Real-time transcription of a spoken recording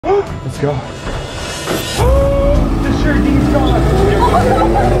Let's go. The Sharerghini's gone.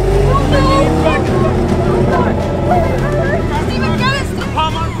 Stephen, get us!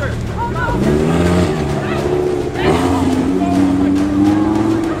 Palm monster.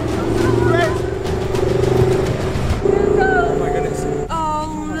 Oh my goodness.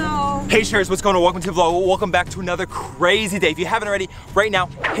 Oh no. Hey Sharers, what's going on? Welcome to the vlog. Welcome back to another crazy day. If you haven't already, right now,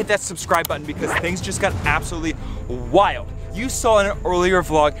 hit that subscribe button because things just got absolutely wild. You saw in an earlier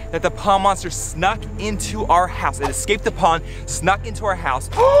vlog that the pond monster snuck into our house. It escaped the pond, snuck into our house.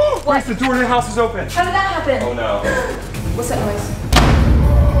 Grace, the door to the house is open. How did that happen? Oh no. What's that noise?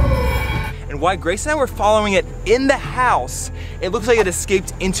 And while Grace and I were following it in the house, it looks like it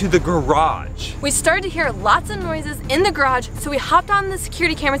escaped into the garage. We started to hear lots of noises in the garage, so we hopped on the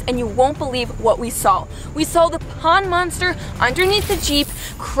security cameras and you won't believe what we saw. We saw the pond monster underneath the Jeep,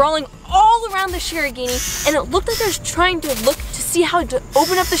 crawling all around the Sharerghini, and it looked like it was trying to look to see how to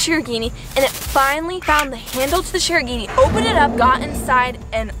open up the Sharerghini, and it finally found the handle to the Sharerghini, opened it up, got inside,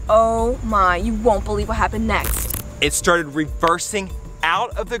 and oh my, you won't believe what happened next. It started reversing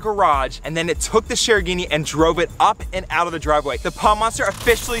out of the garage, and then it took the Sharerghini and drove it up and out of the driveway. The pond monster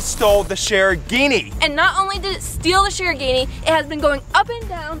officially stole the Sharerghini. And not only did it steal the Sharerghini, it has been going up and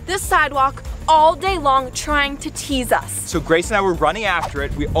down this sidewalk all day long trying to tease us. So Grace and I were running after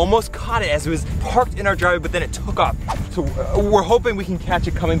it. We almost caught it as it was parked in our driveway, but then it took off. So we're hoping we can catch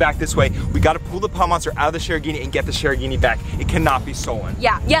it coming back this way. We gotta pull the pond monster out of the Sharerghini and get the Sharerghini back. It cannot be stolen.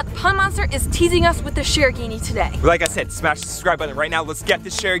 Yeah, the pond monster is teasing us with the Sharerghini today. Like I said, smash the subscribe button right now. Let's get the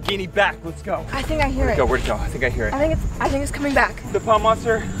Sharerghini back. Let's go. I think I hear it. Where'd it go? I think I hear it. I think it's coming back. The pond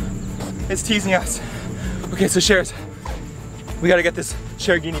monster is teasing us. Okay, so Sharers, we gotta get this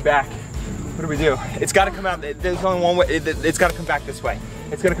Sharerghini back. What do we do? It's gotta come out, there's only one way, it's gotta come back this way.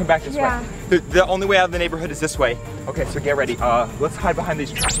 It's gonna come back this way. The only way out of the neighborhood is this way. Okay, so get ready. Let's hide behind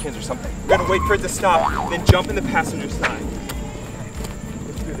these trash cans or something. We're gonna wait for it to stop, then jump in the passenger side.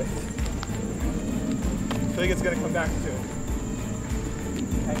 Let's do this. I feel like it's gonna come back soon.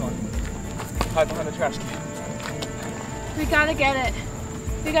 Hang on. Hide behind the trash can. We gotta get it.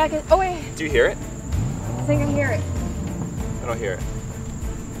 We gotta get, oh wait. Do you hear it? I think I hear it. I don't hear it.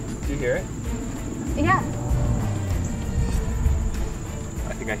 Do you hear it? Yeah.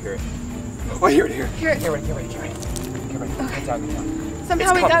 I think I hear it. Oh, I hear it here. Hear it. Get ready, get ready, get ready. Get ready. Okay. Get down, get down.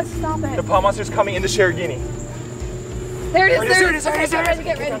 Somehow we gotta stop The it. pond monster's coming in the Sharerghini. There it is, There it is, Okay, there it is.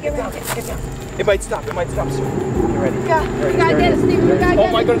 get ready. Get down. It might stop soon. Get ready. Yeah, we gotta get it, Steve. We gotta get it. Oh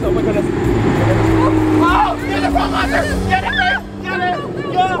my goodness, oh my goodness. Oh, get the pond monster! Get it, Grace! Get it!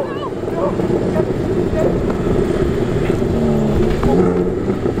 Go!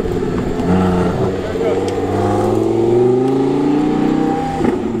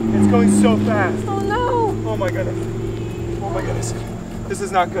 It's going so fast. Oh no! Oh my goodness. Oh my goodness. This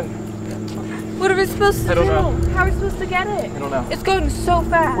is not good. What are we supposed to do? I don't know. How are we supposed to get it? I don't know. It's going so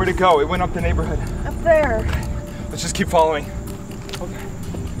fast. Where'd it go? It went up the neighborhood. Up there. Let's just keep following. Okay.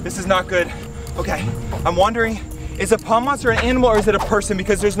 This is not good. Okay. I'm wondering, is a pond monster an animal or is it a person?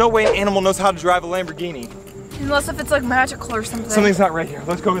 Because there's no way an animal knows how to drive a Lamborghini. Unless if it's like magical or something. Something's not right here.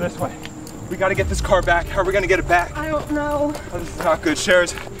 Let's go this way. We gotta get this car back. How are we gonna get it back? I don't know. Oh, this is not good.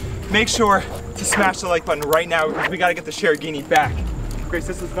 Sharers, make sure to smash the like button right now because we gotta get the Sharerghini back. Grace,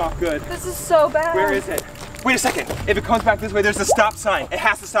 this is not good. This is so bad. Where is it? Wait a second. If it comes back this way, there's a stop sign. It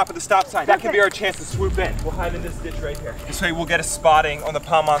has to stop at the stop sign. That could be our chance to swoop in. We'll hide in this ditch right here. This way we'll get a spotting on the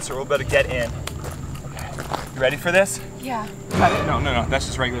pond monster. We'll be able to get in. Okay. You ready for this? Yeah. No. That's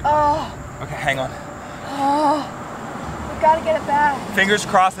just regular. Oh. Okay, hang on. Oh. We gotta get it back. Fingers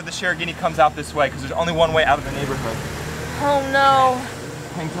crossed that the Sharerghini comes out this way because there's only one way out of the neighborhood. Oh no.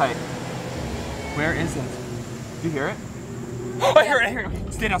 Hang tight. Where is it? Do you hear it? Oh, I hear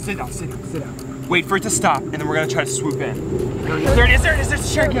it. Stay down. Wait for it to stop, and then we're gonna try to swoop in. There it is. There's the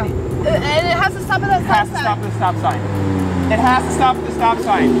Sharerghini. And it has to stop at that stop sign. It has to stop at the stop sign. It has to stop at the stop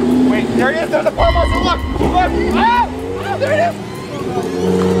sign. Wait, there it is. There's a pond monster. Look. Oh, there it is.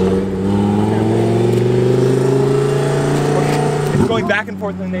 Okay. It's going back and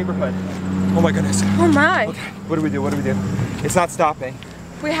forth in the neighborhood. Oh my goodness. Oh my. Okay. What do we do? It's not stopping.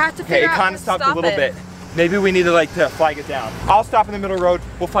 We have to figure out It kind of stopped a little bit. Maybe we need to to flag it down. I'll stop in the middle of the road.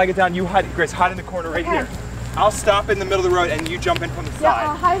 We'll flag it down. You hide, Grace, hide in the corner right here. I'll stop in the middle of the road and you jump in from the side.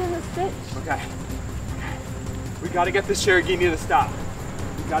 Yeah, I'll hide in this ditch. Okay. We gotta get this Sharerghini to stop.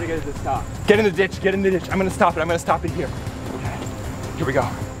 We gotta get it to stop. Get in the ditch. I'm gonna stop it. I'm gonna stop it here. Okay. Here we go.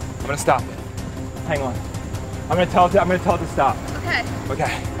 I'm gonna stop it. Hang on. I'm gonna tell it to stop. Okay.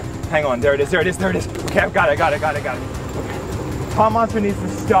 Okay. Hang on. There it is. Okay, I've got it. Okay. Pond monster needs to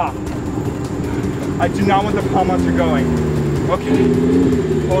stop. I do not want the pond monster going.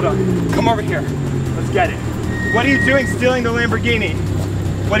 Okay, hold on. Come over here. Let's get it. What are you doing stealing the Lamborghini?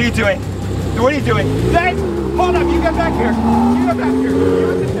 What are you doing? What are you doing? Guys, hold up. You get back here. You get back here. You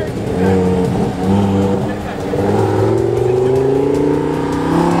want the Cherokee back. Get back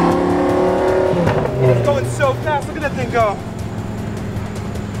here. It's going so fast. Look at that thing go.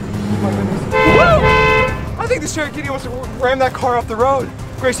 Oh my goodness. Woo! I think the Cherokee wants to ram that car off the road.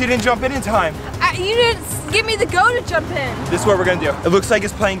 Grace, you didn't jump in time. You didn't give me the go to jump in. This is what we're gonna do. It looks like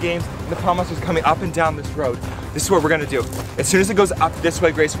it's playing games. The pawn monster's coming up and down this road. This is what we're gonna do. As soon as it goes up this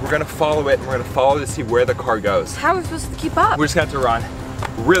way, Grace, we're gonna follow it and we're gonna follow to see where the car goes. How are we supposed to keep up? We're just gonna have to run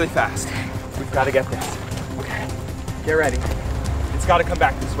really fast. We've gotta get this. Okay, get ready. It's gotta come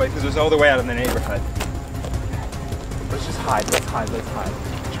back this way because there's no other way out of the neighborhood. Let's just hide, let's hide, let's hide.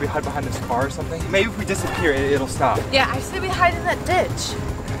 Should we hide behind this car or something? Maybe if we disappear, it'll stop. Yeah, I say we hide in that ditch.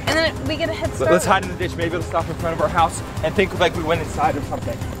 And then we get a head start. Let's hide in the ditch. Maybe it'll stop in front of our house and think like we went inside or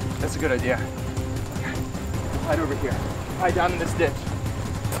something. That's a good idea. Okay. Hide over here. Hide down in this ditch.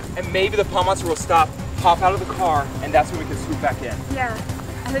 And maybe the pawn monster will stop, hop out of the car, and that's when we can swoop back in. Yeah,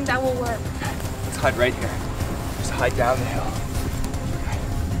 I think that will work. Okay. Let's hide right here. Just hide down the hill. Okay.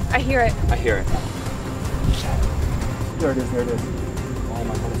 I hear it. I hear it. There it is, there it is. Oh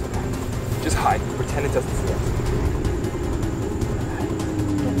my goodness, okay. Just hide. Pretend it doesn't see us.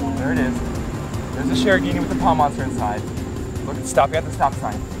 There it is. There's a Cherokee with the pawn monster inside. Look, it's stopping at the stop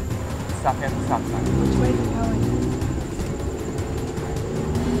sign. It's stopping at the stop sign. Which way is it going?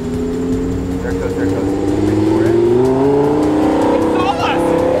 There it goes, there it goes. Wait for it. It saw us!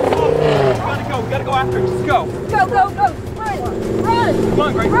 We gotta go after it. Just go. Go, go, go. Run. Run. Come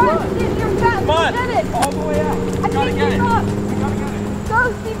on, Grace, run. run. Steve, you're fast. Come on. Get it. All the way out. We I gotta can't get it. keep up. We gotta get it. Go,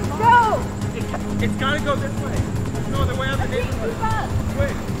 Steve, go. It's gotta go this way. There's no other way out of the neighborhood.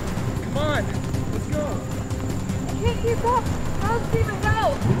 Wait. Come on. Let's go. I can't keep up. How's Steven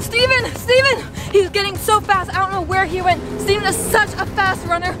go? Steven! He's getting so fast. I don't know where he went. Steven is such a fast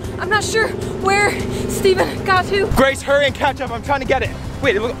runner. I'm not sure where Steven got to. Grace, hurry and catch up. I'm trying to get it.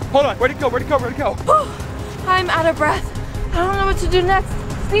 Wait, look, hold on. Where'd it go? Where'd it go? Where'd it go? I'm out of breath. I don't know what to do next.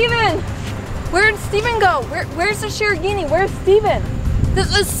 Steven! Where did Steven go? Where's the Cherokee? Where's Steven?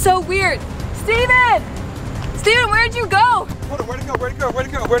 This is so weird. Steven! Steven, where'd you go? Hold on, where'd it go? Where'd it go? Where'd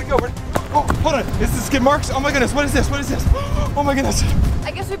it go? Where'd it go? Oh, hold on. Is this skid marks? Oh my goodness, what is this? What is this? Oh my goodness.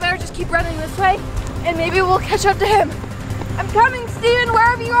 I guess we better just keep running this way and maybe we'll catch up to him. I'm coming, Steven,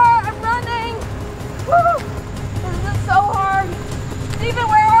 wherever you are. I'm running. Woo! This is so hard. Steven,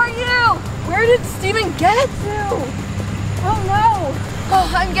 where are you? Where did Steven get to? Oh no. Oh,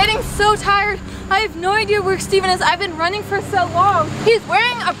 I'm getting so tired. I have no idea where Steven is. I've been running for so long. He's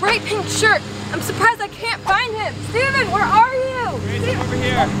wearing a bright pink shirt. I'm surprised I can't find him. Steven, where are you? Grace, over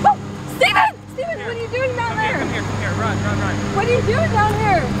here. Oh, Steven! Steven, what are you doing down there? Come here, run. What are you doing down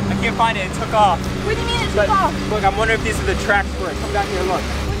here? I can't find it, it took off. What do you mean it took off? Look, I'm wondering if these are the tracks for it. Come down here, look.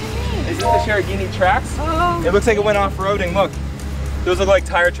 What do you mean? Is this the Cherokee tracks? Oh. It looks like it went off-roading, look. Those look like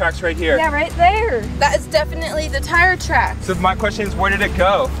tire tracks right here. Yeah, right there. That is definitely the tire tracks. So my question is, where did it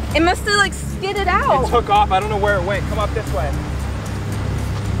go? It must have like skidded out. It took off, I don't know where it went. Come up this way.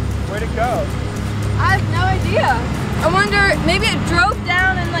 Where'd it go? I have no idea. I wonder, maybe it drove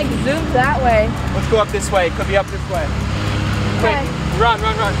down and like zoomed that way. Let's go up this way. It could be up this way. Okay. Wait, run.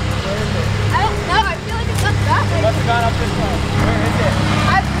 Where is it? I don't know. I feel like it's up that way. It must have gone up this way. Where is it?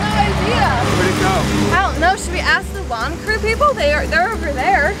 I have no idea. Where'd it go? I don't know. Should we ask the lawn crew people? They're over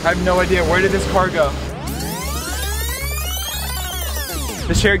there. I have no idea. Where did this car go?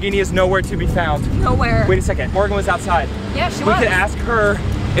 The Cherokee is nowhere to be found. Nowhere. Wait a second. Morgan was outside. Yeah, she We was. could ask her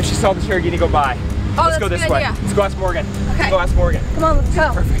if she saw the Cherokee go by. Oh, Let's go that's a this good way. idea. Let's go ask Morgan. Okay. Go ask Morgan. Come on, let's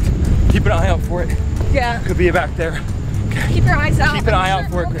go. Perfect. Keep an eye out for it. Yeah. Could be back there. Okay. Keep your eyes out. Keep an eye out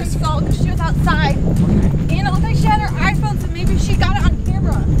for it, Chris. Because she was outside. Okay. And it looked like she had her iPhone, so maybe she got it on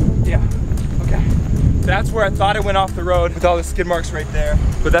camera. Yeah. Okay. That's where I thought it went off the road with all the skid marks right there.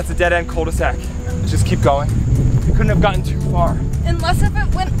 But that's a dead-end cul-de-sac. Let's just keep going. We couldn't have gotten too far. Unless if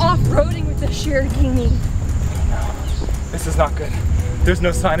it went off-roading with the Cherokee. No. This is not good. There's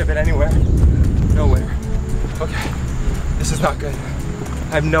no sign of it anywhere. Nowhere. Okay. This is not good.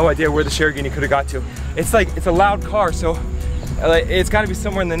 I have no idea where the Cherokee could have got to. It's like, it's a loud car, so it's got to be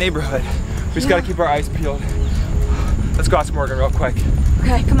somewhere in the neighborhood. We just got to keep our eyes peeled. Let's go ask Morgan real quick.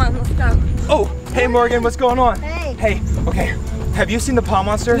 Okay, come on, let's go. Oh, hey Morgan, what's going on? Hey. Hey, okay. Have you seen the pawn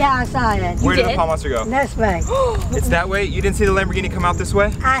monster? Yeah, I saw it. Where did the did? pawn monster go? This way. It's that way? You didn't see the Lamborghini come out this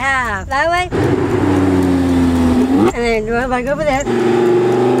way? I have. That way. And then go back over there.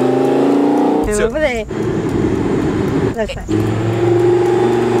 And So- over there. This way.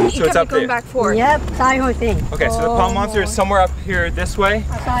 You So it's kept up going there. back forward. Yep, saw the whole thing. Okay, so the pond monster is somewhere up here this way.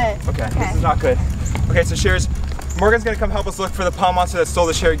 I saw it. Okay, this is not good. Okay, so Sharers, Morgan's gonna come help us look for the pond monster that stole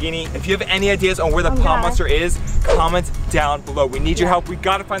the Sharerghini. If you have any ideas on where the pond monster is, comment down below. We need your help. We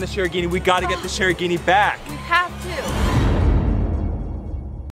gotta find the Sharerghini. We gotta get the Sharerghini back. We have to.